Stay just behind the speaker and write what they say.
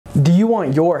Do you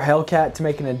want your Hellcat to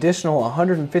make an additional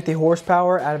 150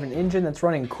 horsepower out of an engine that's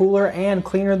running cooler and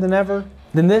cleaner than ever?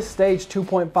 Then this Stage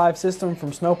 2.5 system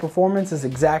from Snow Performance is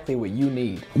exactly what you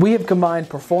need. We have combined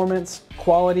performance,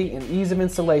 quality, and ease of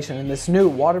installation in this new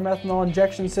water-methanol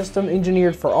injection system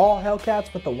engineered for all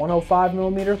Hellcats with a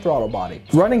 105mm throttle body.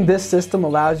 Running this system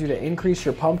allows you to increase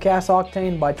your pump gas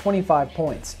octane by 25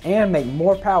 points and make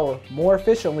more power more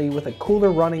efficiently with a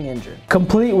cooler running engine.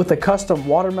 Complete with a custom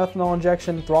water-methanol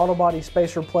injection throttle body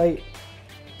spacer plate,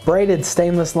 braided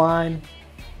stainless line,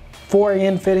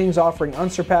 4AN fittings offering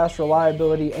unsurpassed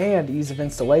reliability and ease of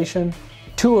installation,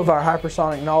 2 of our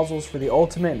hypersonic nozzles for the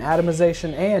ultimate in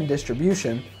atomization and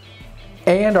distribution,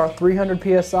 and our 300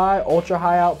 PSI ultra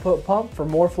high output pump for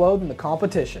more flow than the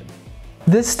competition.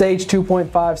 This Stage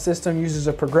 2.5 system uses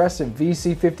a progressive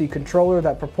VC50 controller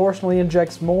that proportionally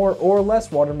injects more or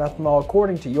less water methanol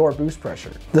according to your boost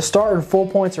pressure. The start and full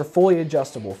points are fully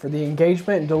adjustable for the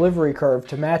engagement and delivery curve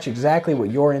to match exactly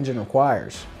what your engine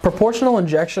requires. Proportional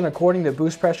injection according to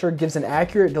boost pressure gives an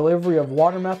accurate delivery of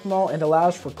water methanol and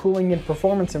allows for cooling and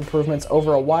performance improvements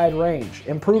over a wide range,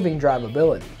 improving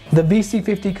drivability. The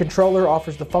VC50 controller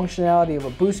offers the functionality of a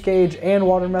boost gauge and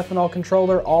water methanol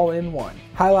controller all in one.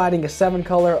 Highlighting a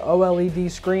 7-color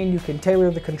OLED screen, you can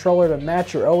tailor the controller to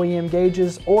match your OEM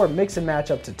gauges or mix and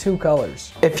match up to 2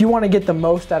 colors. If you want to get the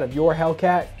most out of your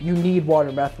Hellcat, you need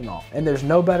water methanol, and there's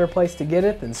no better place to get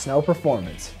it than Snow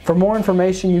Performance. For more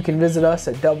information, you can visit us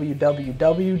at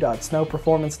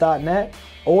www.snowperformance.net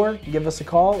or give us a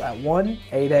call at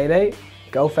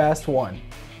 1-888-GO-FAST-1.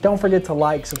 Don't forget to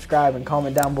like, subscribe, and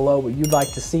comment down below what you'd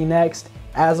like to see next.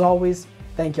 As always,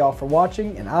 thank y'all for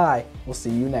watching, and I will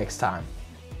see you next time.